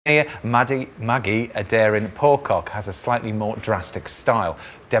Maggie Adair-Pocock has a slightly more drastic style,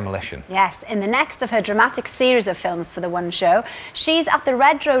 Demolition. Yes, in the next of her dramatic series of films for the One Show, she's at the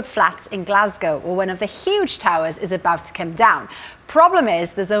Red Road Flats in Glasgow, where one of the huge towers is about to come down. Problem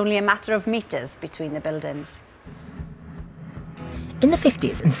is, there's only a matter of metres between the buildings. In the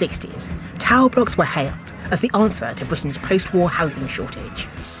 50s and 60s, tower blocks were hailed as the answer to Britain's post-war housing shortage.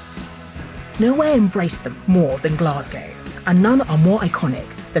 Nowhere embraced them more than Glasgow, and none are more iconic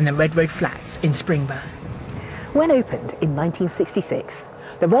than the Red Road Flats in Springburn. When opened in 1966,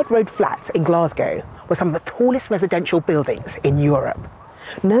 the Red Road Flats in Glasgow were some of the tallest residential buildings in Europe.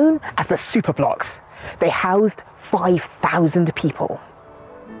 Known as the superblocks, they housed 5,000 people.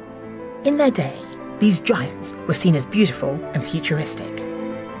 In their day, these giants were seen as beautiful and futuristic.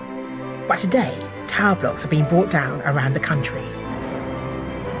 But today, tower blocks are being brought down around the country.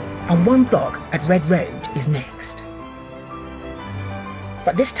 And one block at Red Road is next.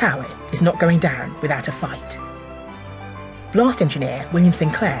 But this tower is not going down without a fight. Blast engineer William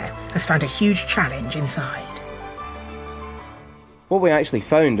Sinclair has found a huge challenge inside. What we actually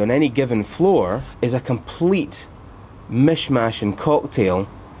found on any given floor is a complete mishmash and cocktail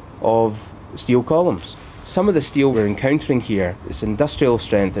of steel columns. Some of the steel we're encountering here, its industrial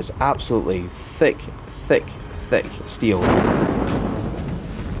strength is absolutely thick steel.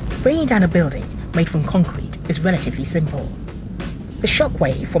 Bringing down a building made from concrete is relatively simple. The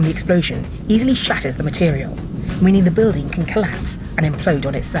shockwave from the explosion easily shatters the material, meaning the building can collapse and implode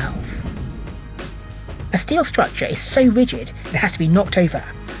on itself. A steel structure is so rigid it has to be knocked over,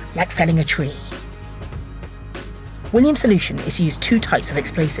 like felling a tree. William's solution is to use two types of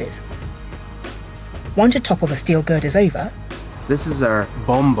explosive. One to topple the steel girders over. This is our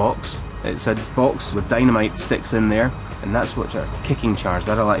bomb box. It's a box with dynamite sticks in there, and that's what's our kicking charge.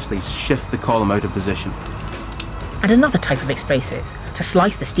 That'll actually shift the column out of position. And another type of explosive to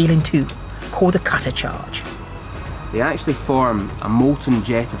slice the steel in two, called a cutter charge. They actually form a molten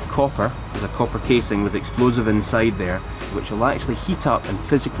jet of copper. There's a copper casing with explosive inside there, which will actually heat up and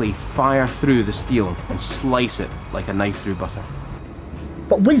physically fire through the steel and slice it like a knife through butter.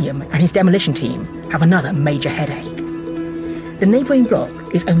 But William and his demolition team have another major headache. The neighbouring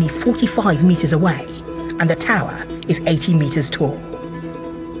block is only 45 metres away, and the tower is 80 metres tall.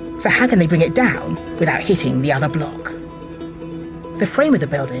 So how can they bring it down without hitting the other block? The frame of the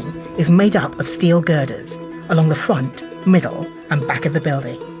building is made up of steel girders along the front, middle and back of the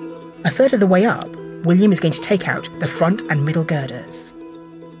building. A third of the way up, William is going to take out the front and middle girders.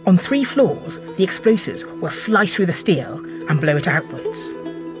 On 3 floors, the explosives will slice through the steel and blow it outwards.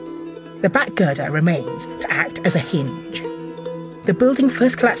 The back girder remains to act as a hinge. The building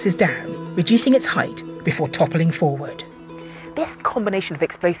first collapses down, reducing its height before toppling forward. This combination of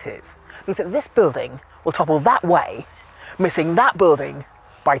explosives means that this building will topple that way, missing that building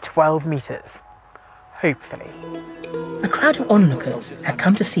by 12 metres. Hopefully. A crowd of onlookers have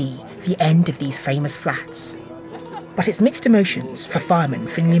come to see the end of these famous flats. But it's mixed emotions for fireman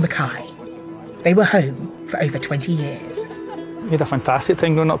Finlay Mackay. They were home for over 20 years. We had a fantastic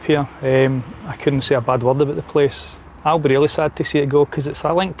time growing up here. I couldn't say a bad word about the place. I'll be really sad to see it go because it's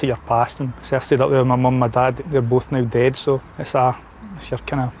a link to your past, and I stayed up there with my mum and my dad. They're both now dead, so it's your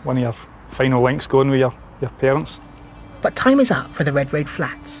kind of one of your final links going with your parents. But time is up for the Red Road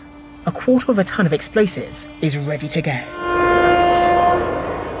Flats. A quarter of a tonne of explosives is ready to go.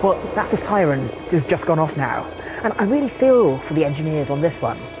 Well, that's the siren that's just gone off now. And I really feel for the engineers on this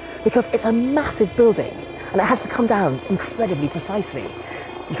one, because it's a massive building and it has to come down incredibly precisely.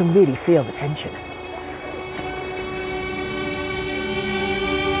 You can really feel the tension.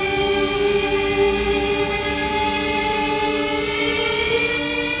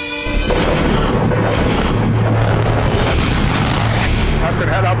 That's going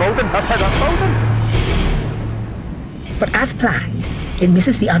to hit that building, that's hit that building. But as planned, it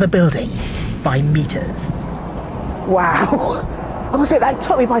misses the other building by metres. Wow, I must admit that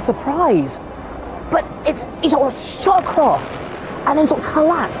took me by surprise. But it's sort of shot across and then sort of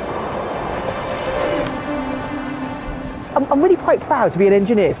collapsed. I'm really quite proud to be an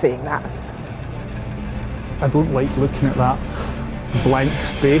engineer seeing that. I don't like looking at that blank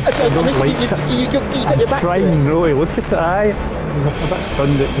space. I don't like it. I'm trying really look at it. I was a bit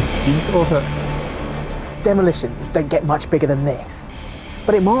stunned at the speed of it. Demolitions don't get much bigger than this,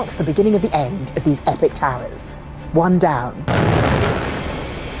 but it marks the beginning of the end of these epic towers. One down,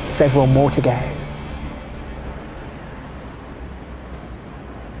 several more to go.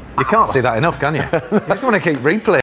 You can't see that enough, can you? You just want to keep replaying.